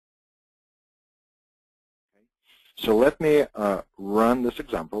So let me run this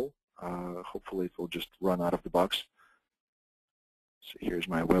example. Hopefully it will just run out of the box. So here's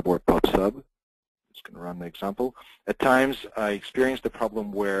my WebORB pub sub. It's going to run the example. At times I experience the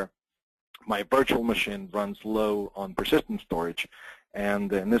problem where my virtual machine runs low on persistent storage,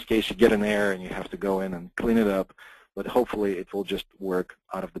 and in this case you get an error and you have to go in and clean it up, but hopefully it will just work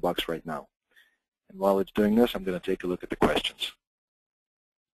out of the box right now. And while it's doing this, I'm going to take a look at the questions.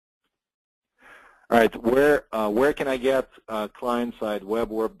 All right, where can I get client-side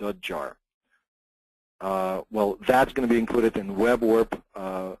WebORB.jar? Well, that's going to be included in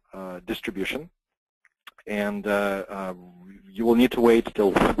WebORB distribution, and you will need to wait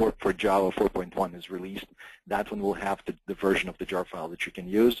till WebORB for Java 4.1 is released. That's when we'll have the version of the jar file that you can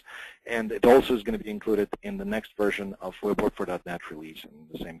use, and it also is going to be included in the next version of WebORB for .NET release, and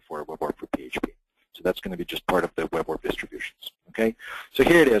the same for WebORB for PHP. So that's going to be just part of the WebORB distributions. Okay, so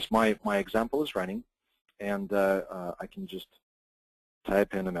here it is. My example is running, and I can just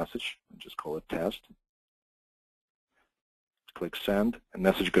type in a message and just call it test. Click send, and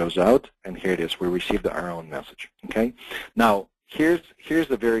message goes out, and here it is. We received our own message. Okay, now here's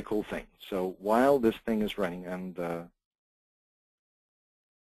the very cool thing. So while this thing is running, and there's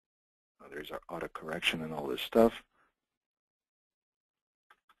our auto correction and all this stuff,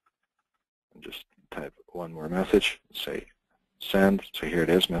 and just type one more message, say send. So here it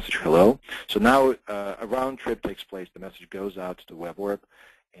is, message hello. So now a round trip takes place. The message goes out to WebORB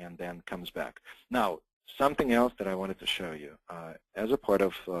and then comes back. Now, something else that I wanted to show you as a part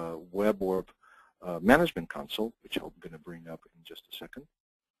of WebORB Management Console, which I'm going to bring up in just a second.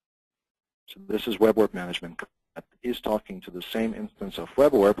 So this is WebORB Management that is talking to the same instance of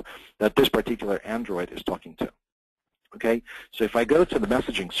WebORB that this particular Android is talking to. Okay, so if I go to the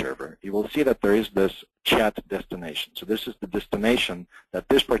messaging server, you will see that there is this chat destination. So this is the destination that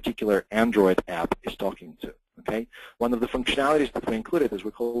this particular Android app is talking to. Okay, one of the functionalities that we included is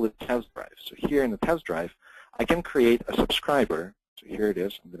we call it test drive. So here in the test drive, I can create a subscriber. So here it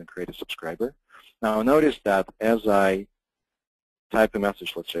is. I'm going to create a subscriber. Now notice that as I type a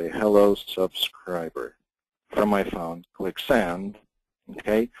message, let's say hello subscriber from my phone, click send.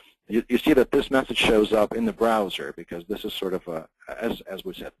 Okay. You see that this message shows up in the browser because this is sort of a, as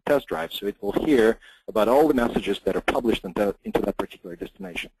we said, test drive. So it will hear about all the messages that are published into that particular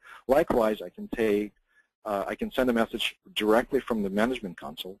destination. Likewise, I can send a message directly from the management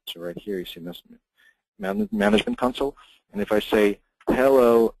console. So right here you see management console. And if I say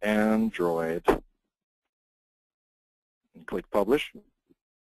hello Android and click publish,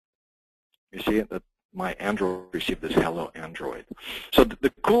 you see that my Android received this hello Android. So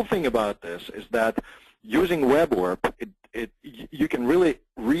the cool thing about this is that using WebORB, you can really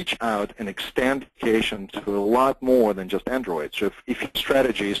reach out and extend application to a lot more than just Android. So if your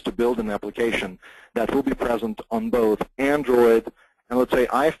strategy is to build an application that will be present on both Android and let's say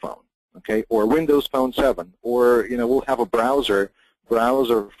iPhone, okay, or Windows Phone 7, or we'll have a browser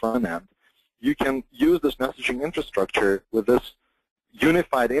front end, you can use this messaging infrastructure with this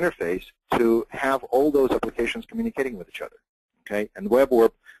unified interface to have all those applications communicating with each other, okay? And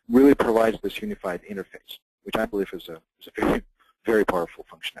WebORB really provides this unified interface, which I believe is a very, very powerful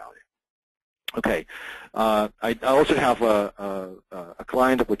functionality. Okay, I also have a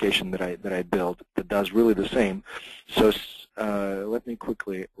client application that I built that does really the same. So let me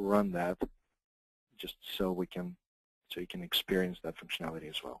quickly run that, just so you can experience that functionality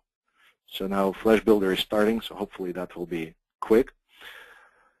as well. So now Flash Builder is starting, so hopefully that will be quick.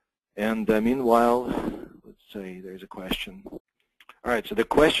 And meanwhile, let's say there's a question. All right, so the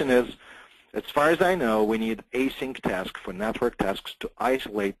question is, as far as I know, we need async task for network tasks to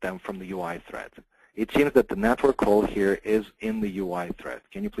isolate them from the UI thread. It seems that the network call here is in the UI thread.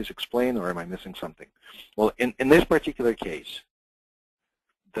 Can you please explain, or am I missing something? Well, in this particular case,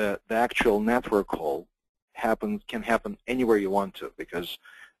 the actual network call can happen anywhere you want to, because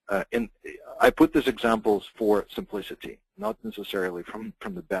I put these examples for simplicity, not necessarily from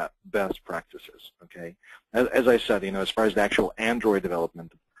the best practices. Okay, as I said, as far as the actual Android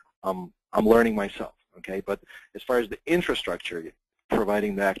development, I'm learning myself. Okay, but as far as the infrastructure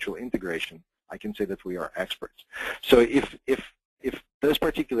providing the actual integration, I can say that we are experts. So if this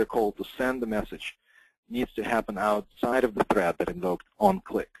particular call to send the message needs to happen outside of the thread that invoked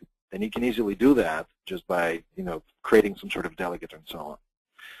onClick, then you can easily do that just by creating some sort of delegate and so on.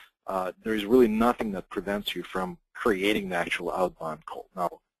 There is really nothing that prevents you from creating the actual outbound call.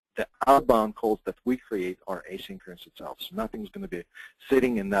 Now, the outbound calls that we create are asynchronous itself, so nothing's going to be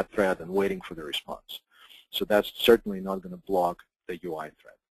sitting in that thread and waiting for the response. So that's certainly not going to block the UI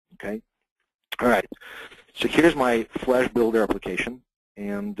thread. Okay. All right. So here's my Flash Builder application,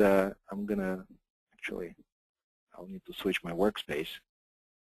 and I'm going to I'll need to switch my workspace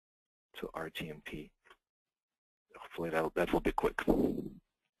to RTMP. Hopefully that will be quick.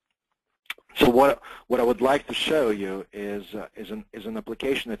 So what I would like to show you is an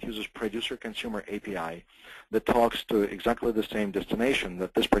application that uses producer-consumer API that talks to exactly the same destination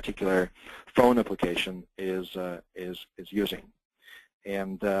that this particular phone application is using,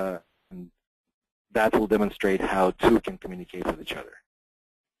 and that will demonstrate how two can communicate with each other.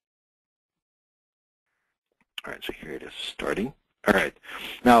 All right, so here it is starting. All right,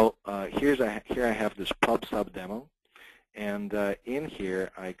 now here I have this pub sub demo. And in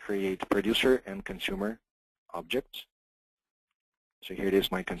here, I create producer and consumer objects. So here it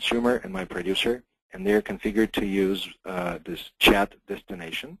is, my consumer and my producer, and they're configured to use this chat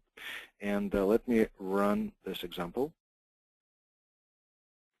destination. And let me run this example.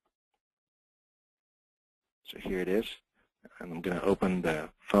 So here it is, and I'm going to open the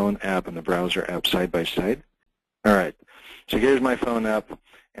phone app and the browser app side by side. All right, so here's my phone app,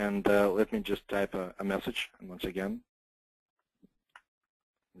 and let me just type a message, and once again,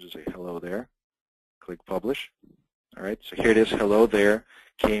 just say hello there, click publish. All right, so here it is, hello there,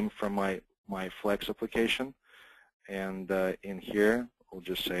 came from my Flex application, and in here we'll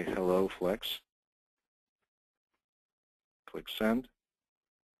just say hello Flex, click send,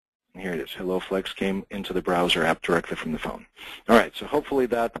 and here it is, hello Flex came into the browser app directly from the phone. All right, so hopefully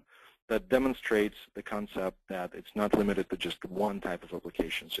that demonstrates the concept that it's not limited to just one type of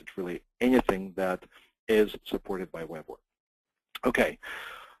applications. It's really anything that is supported by WebORB. Okay.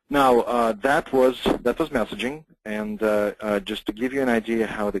 Now, that was messaging, and just to give you an idea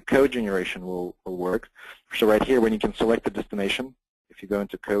how the code generation will work. So right here, when you can select the destination, if you go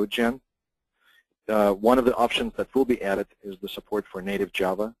into code gen, one of the options that will be added is the support for native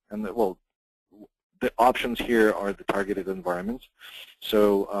Java. And the options here are the targeted environments.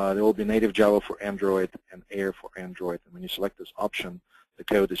 So there will be native Java for Android and Air for Android. And when you select this option, the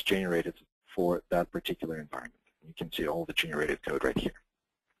code is generated for that particular environment. You can see all the generated code right here.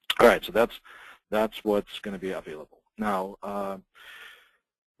 All right, so that's what's going to be available. Now,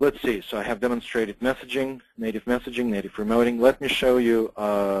 let's see. So I have demonstrated messaging, native remoting. Let me show you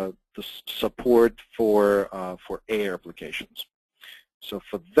the support for Air applications. So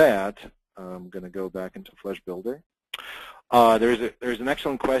for that, I'm going to go back into Flash Builder. There's an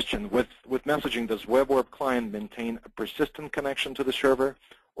excellent question. With messaging, does WebORB client maintain a persistent connection to the server,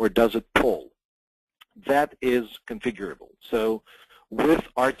 or does it pull? That is configurable. So with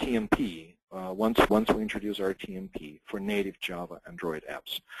RTMP, once we introduce RTMP for native Java Android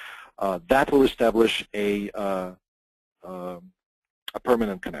apps, that will establish a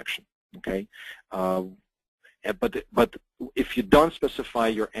permanent connection. Okay, but if you don't specify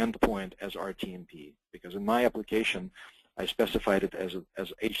your endpoint as RTMP, because in my application I specified it as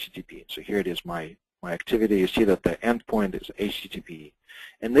HTTP. So here it is, my activity. You see that the endpoint is HTTP.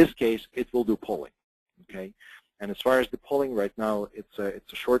 In this case, it will do polling. Okay. And as far as the polling right now, it's a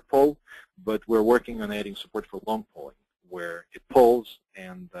short poll, but we're working on adding support for long polling, where it polls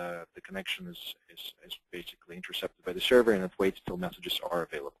and the connection is basically intercepted by the server, and it waits till messages are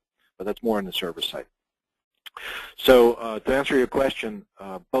available. But that's more on the server side. So to answer your question,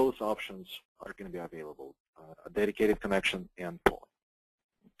 both options are going to be available: a dedicated connection and polling.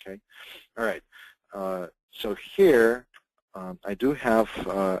 Okay. All right. So here I do have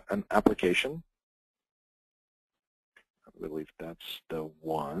an application. I believe that's the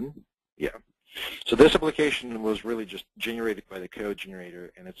one. Yeah. So this application was really just generated by the code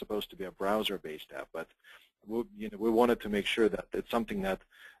generator, and it's supposed to be a browser-based app. But we wanted to make sure that it's something that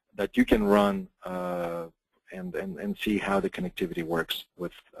you can run and see how the connectivity works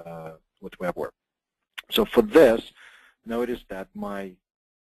with WebORB. So for this, notice that my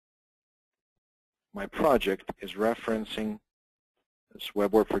project is referencing this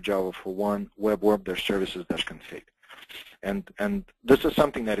WebORB for Java for one WebORB-services-config. And this is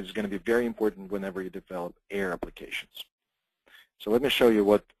something that is going to be very important whenever you develop Air applications. So let me show you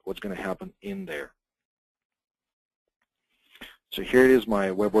what's going to happen in there. So here it is, my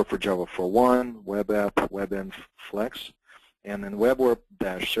WebORB for Java for one, web app, WebEnv Flex, and then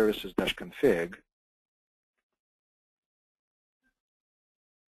WebORB-services-config.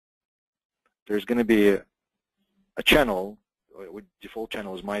 There's going to be a channel. Default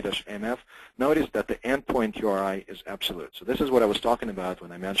channel is my-mf. Notice that the endpoint URI is absolute. So this is what I was talking about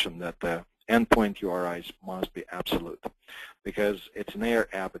when I mentioned that the endpoint URIs must be absolute. Because it's an Air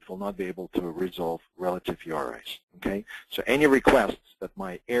app, it will not be able to resolve relative URIs. Okay? So any requests that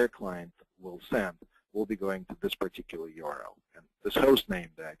my Air client will send will be going to this particular URL. And this host name,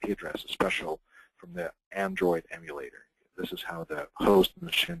 the IP address, is special from the Android emulator. This is how the host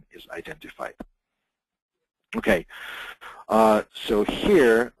machine is identified. Okay, so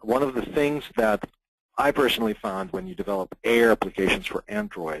here, one of the things that I personally found when you develop Air applications for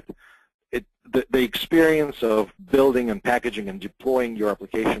Android, the experience of building and packaging and deploying your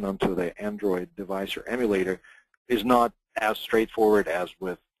application onto the Android device or emulator is not as straightforward as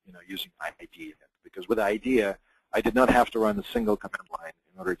with using IDEA. Because with IDEA, I did not have to run a single command line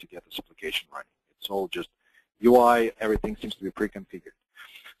in order to get this application running. It's all just UI. Everything seems to be pre-configured.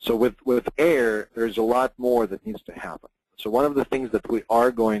 So with Air, there's a lot more that needs to happen. So one of the things that we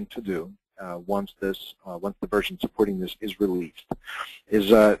are going to do once the version supporting this is released is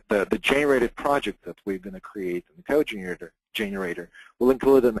the generated project that we're going to create in the code generator will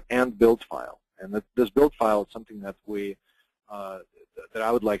include an and build file. And this build file is something that that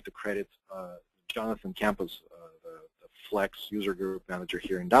I would like to credit Jonathan Campos, the Flex user group manager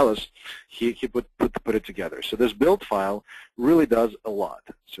here in Dallas. He put it together. So this build file really does a lot.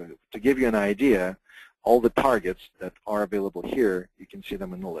 So to give you an idea, all the targets that are available here, you can see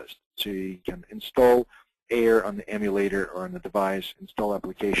them in the list. So you can install Air on the emulator or on the device, install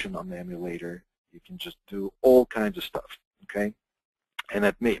application on the emulator. You can just do all kinds of stuff, okay? And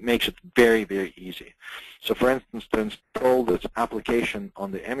that makes it very, very easy. So for instance, to install this application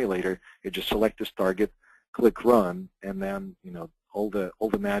on the emulator, you just select this target, click run, and then all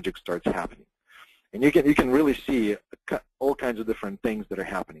the magic starts happening. And you can really see all kinds of different things that are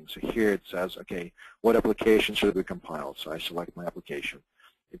happening. So here it says, okay, what application should we compile? So I select my application.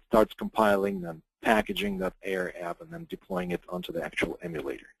 It starts compiling, then packaging that Air app, and then deploying it onto the actual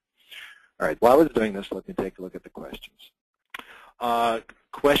emulator. All right, while it's doing this, let me take a look at the questions.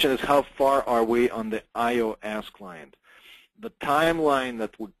 Question is, how far are we on the iOS client? The timeline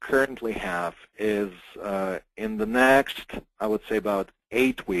that we currently have is in the next, I would say, about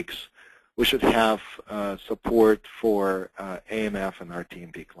 8 weeks, we should have support for AMF and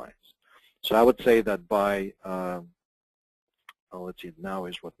RTMP clients. So I would say that by, let's see, now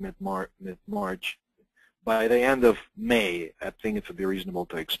is what, mid-March. By the end of May, I think it would be reasonable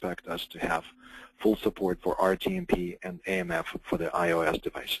to expect us to have full support for RTMP and AMF for the iOS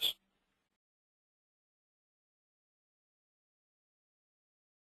devices.